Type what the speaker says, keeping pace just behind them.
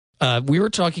we were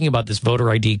talking about this voter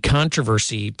ID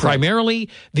controversy, primarily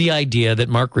the idea that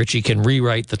Mark Ritchie can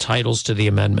rewrite the titles to the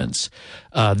amendments.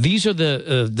 These are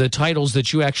the titles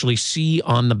that you actually see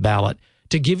on the ballot.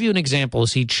 To give you an example,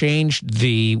 is he changed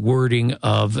the wording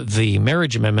of the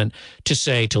marriage amendment to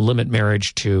say to limit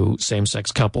marriage to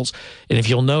same-sex couples. And if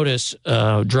you'll notice,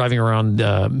 driving around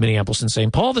Minneapolis and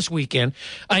St. Paul this weekend,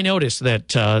 I noticed that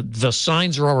the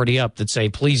signs are already up that say,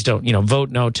 please don't, vote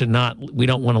no to not, we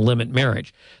don't want to limit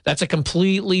marriage. That's a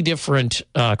completely different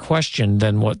question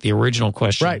than what the original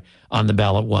question on the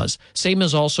ballot was. Same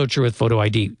is also true with photo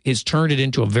ID. It's turned it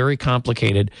into a very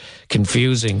complicated,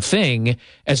 confusing thing,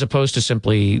 as opposed to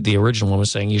simply the original one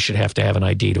was saying you should have to have an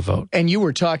ID to vote. And you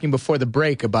were talking before the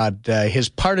break about his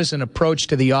partisan approach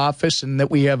to the office and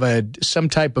that we have some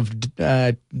type of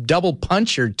double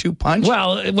punch or two punch.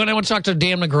 Well, when I want to talk to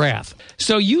Dan McGrath.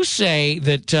 So you say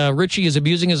that Ritchie is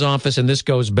abusing his office, and this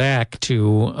goes back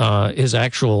to his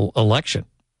actual election.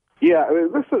 Yeah, I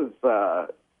mean, this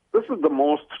is the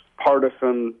most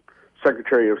partisan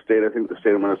Secretary of State I think the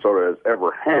state of Minnesota has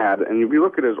ever had. And if you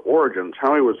look at his origins,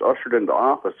 how he was ushered into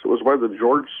office, it was by the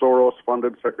George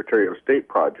Soros-funded Secretary of State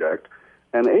project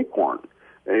and Acorn,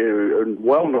 a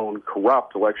well-known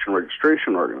corrupt election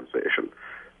registration organization.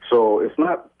 So it's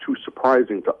not too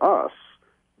surprising to us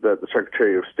that the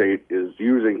Secretary of State is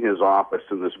using his office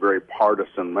in this very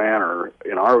partisan manner,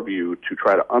 in our view, to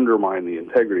try to undermine the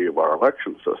integrity of our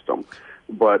election system.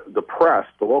 But the press,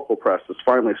 the local press, has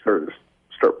finally started to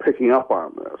start picking up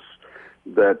on this,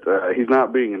 that he's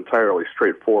not being entirely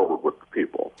straightforward with the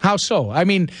people. How so? I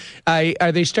mean,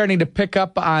 are they starting to pick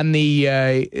up on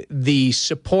the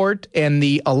support and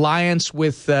the alliance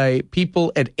with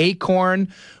people at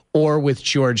Acorn or with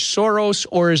George Soros,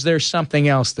 or is there something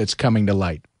else that's coming to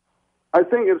light? I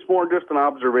think it's more just an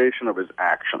observation of his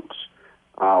actions.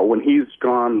 When he's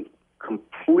gone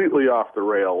completely off the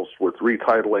rails with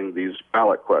retitling these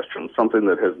ballot questions, something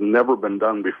that has never been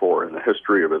done before in the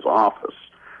history of his office,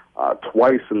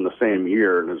 twice in the same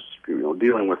year, and is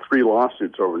dealing with 3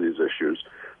 lawsuits over these issues,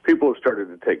 people have started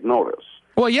to take notice.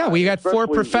 Well, yeah, we got 4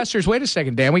 professors. Wait a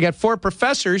second, Dan. We got 4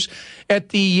 professors at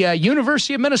the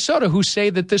University of Minnesota who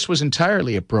say that this was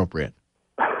entirely appropriate.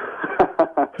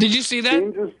 Did you see that?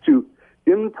 Changes to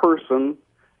in-person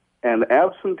and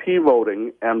absentee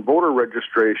voting and voter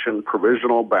registration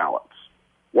provisional ballots.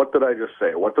 What did I just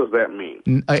say? What does that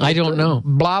mean? I don't know.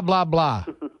 Blah, blah, blah.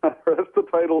 That's the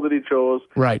title that he chose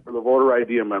for the voter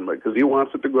ID amendment, because he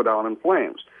wants it to go down in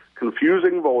flames.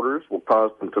 Confusing voters will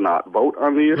cause them to not vote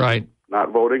on the issue. Right.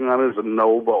 Not voting on it is a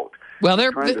no vote. Well,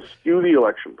 they're trying to skew the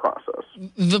election process.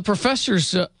 The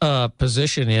professor's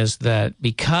position is that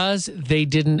because they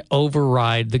didn't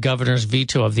override the governor's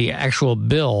veto of the actual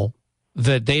bill,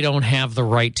 that they don't have the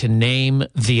right to name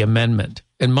the amendment.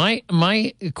 And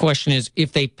my question is,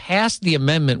 if they passed the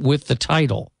amendment with the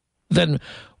title, then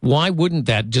why wouldn't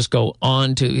that just go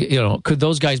on to, could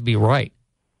those guys be right?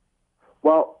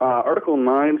 Well, Article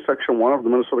 9, Section 1 of the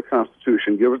Minnesota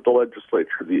Constitution gives the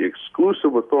legislature the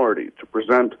exclusive authority to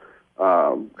present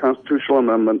constitutional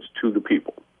amendments to the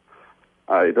people.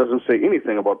 It doesn't say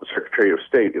anything about the Secretary of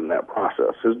State in that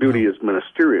process. His duty is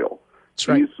ministerial. That's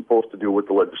right. He's supposed to do what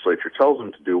the legislature tells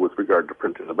him to do with regard to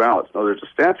printing the ballots. Now, there's a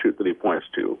statute that he points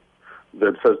to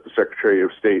that says the Secretary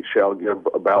of State shall give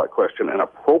a ballot question an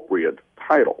appropriate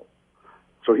title.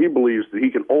 So he believes that he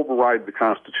can override the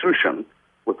Constitution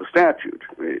with the statute.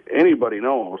 Anybody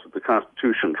knows that the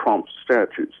Constitution trumps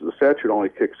statutes. The statute only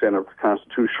kicks in if the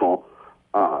constitutional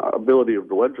ability of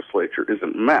the legislature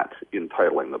isn't met in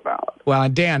titling the ballot. Well,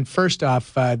 Dan, first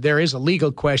off, there is a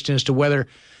legal question as to whether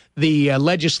the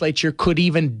legislature could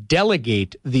even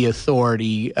delegate the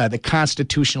authority, the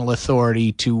constitutional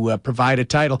authority to provide a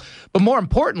title. But more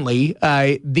importantly,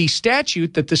 the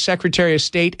statute that the Secretary of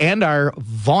State and our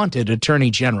vaunted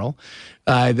Attorney General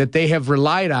that they have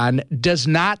relied on does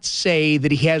not say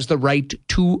that he has the right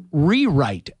to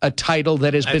rewrite a title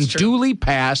that has been duly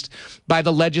passed by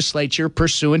the legislature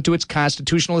pursuant to its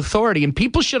constitutional authority. And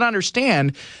people should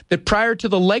understand that prior to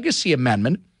the Legacy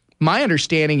Amendment, my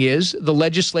understanding is the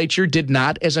legislature did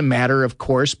not, as a matter of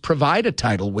course, provide a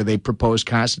title with a proposed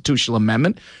constitutional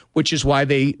amendment, which is why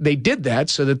they did that,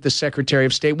 so that the Secretary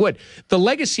of State would. The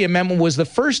Legacy Amendment was the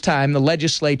first time the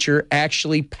legislature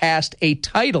actually passed a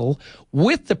title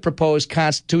with the proposed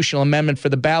constitutional amendment for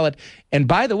the ballot. And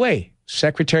by the way,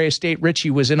 Secretary of State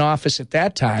Ritchie was in office at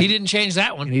that time. He didn't change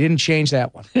that one. And he didn't change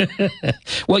that one.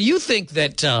 Well, you think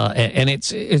that, and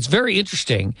it's very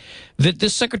interesting, that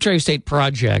this Secretary of State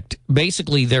project,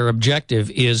 basically their objective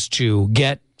is to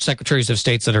get secretaries of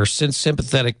states that are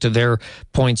sympathetic to their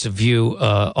points of view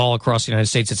all across the United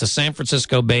States. It's a San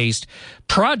Francisco-based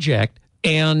project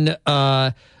And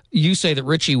you say that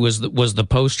Ritchie was the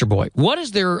poster boy. What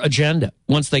is their agenda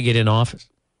once they get in office?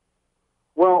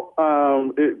 Well,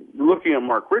 looking at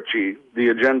Mark Ritchie, the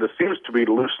agenda seems to be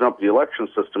to loosen up the election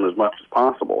system as much as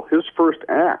possible. His first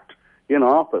act in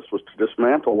office was to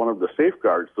dismantle one of the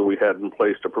safeguards that we had in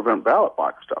place to prevent ballot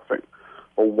box stuffing.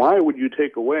 Well, why would you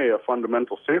take away a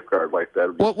fundamental safeguard like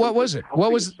that? What was it?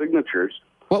 What was signatures?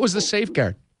 What was the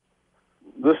safeguard?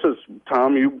 This is,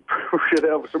 Tom, you should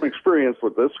have some experience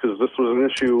with this because this was an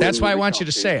issue. That's why I want you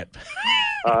to say it.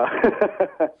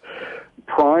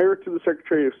 Prior to the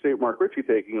Secretary of State, Mark Ritchie,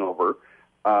 taking over,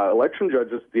 election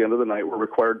judges at the end of the night were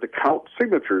required to count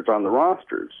signatures on the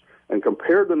rosters and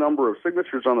compare the number of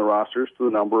signatures on the rosters to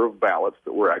the number of ballots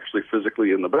that were actually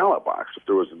physically in the ballot box. If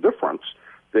there was a difference,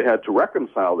 they had to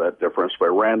reconcile that difference by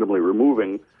randomly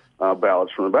removing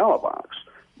ballots from the ballot box.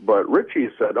 But Ritchie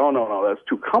said, oh, no, that's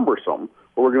too cumbersome.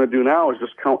 What we're going to do now is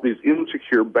just count these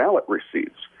insecure ballot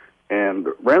receipts. And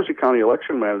Ramsey County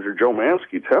election manager Joe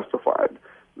Mansky testified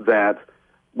that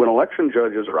when election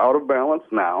judges are out of balance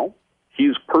now,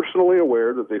 he's personally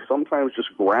aware that they sometimes just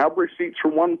grab receipts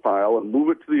from one pile and move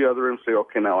it to the other and say,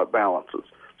 okay, now it balances.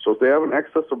 So if they have an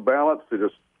excess of ballots, they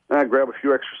just grab a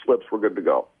few extra slips, we're good to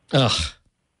go. Ugh.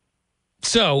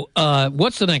 So,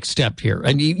 what's the next step here?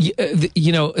 And,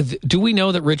 do we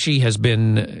know that Ritchie has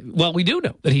been, well, we do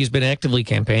know that he's been actively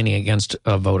campaigning against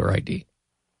voter ID.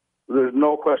 There's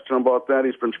no question about that.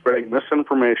 He's been spreading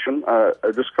misinformation.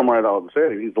 I just come right out and say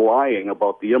it. He's lying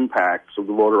about the impacts of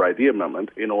the voter ID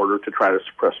amendment in order to try to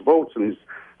suppress votes, and he's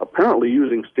apparently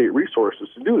using state resources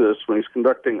to do this when he's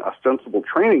conducting ostensible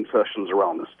training sessions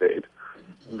around the state.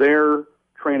 They're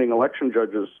training election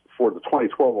judges for the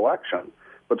 2012 election,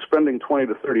 but spending 20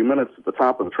 to 30 minutes at the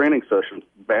top of the training sessions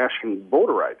bashing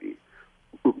voter ID.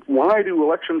 Why do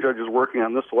election judges working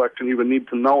on this election even need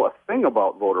to know a thing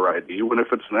about voter ID when if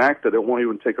it's enacted, it won't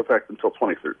even take effect until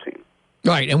 2013?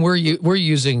 Right, and we're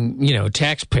using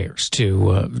taxpayers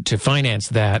to finance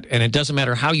that, and it doesn't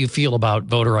matter how you feel about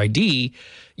voter ID.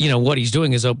 What he's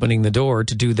doing is opening the door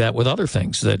to do that with other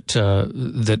things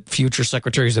that future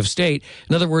secretaries of state.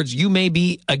 In other words, you may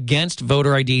be against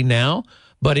voter ID now,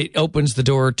 but it opens the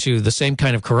door to the same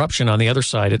kind of corruption on the other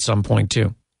side at some point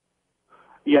too.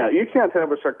 Yeah, you can't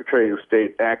have a Secretary of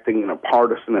State acting in a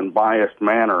partisan and biased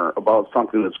manner about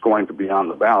something that's going to be on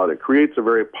the ballot. It creates a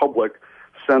very public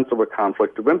sense of a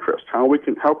conflict of interest. How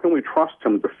can we trust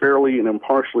him to fairly and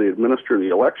impartially administer the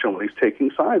election when he's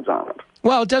taking sides on it?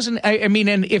 Well, it doesn't.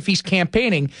 And if he's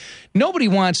campaigning, nobody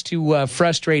wants to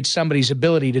frustrate somebody's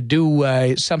ability to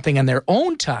do something on their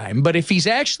own time. But if he's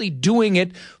actually doing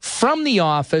it from the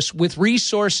office with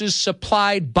resources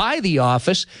supplied by the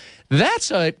office,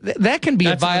 that can be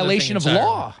a violation of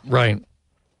law. Right.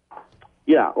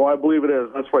 Yeah, well, I believe it is.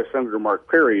 That's why Senator Mark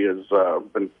Perry has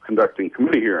been conducting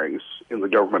committee hearings in the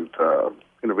Government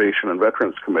Innovation and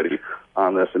Veterans Committee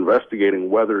on this, investigating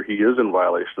whether he is in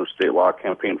violation of state law,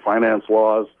 campaign finance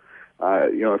laws.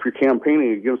 If you're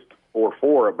campaigning against or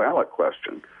for a ballot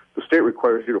question, the state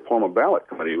requires you to form a ballot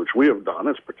committee, which we have done.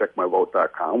 It's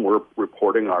protectmyvote.com. We're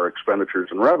reporting our expenditures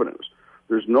and revenues.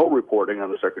 There's no reporting on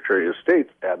the Secretary of State's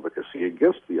advocacy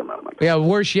against the amendment. Yeah,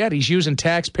 worse yet, he's using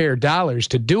taxpayer dollars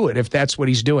to do it, if that's what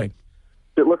he's doing.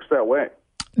 It looks that way.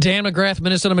 Dan McGrath,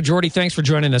 Minnesota Majority, thanks for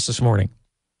joining us this morning.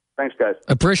 Thanks, guys.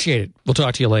 Appreciate it. We'll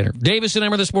talk to you later. Davis and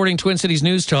Emmer this morning, Twin Cities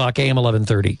News Talk, AM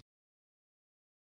 1130.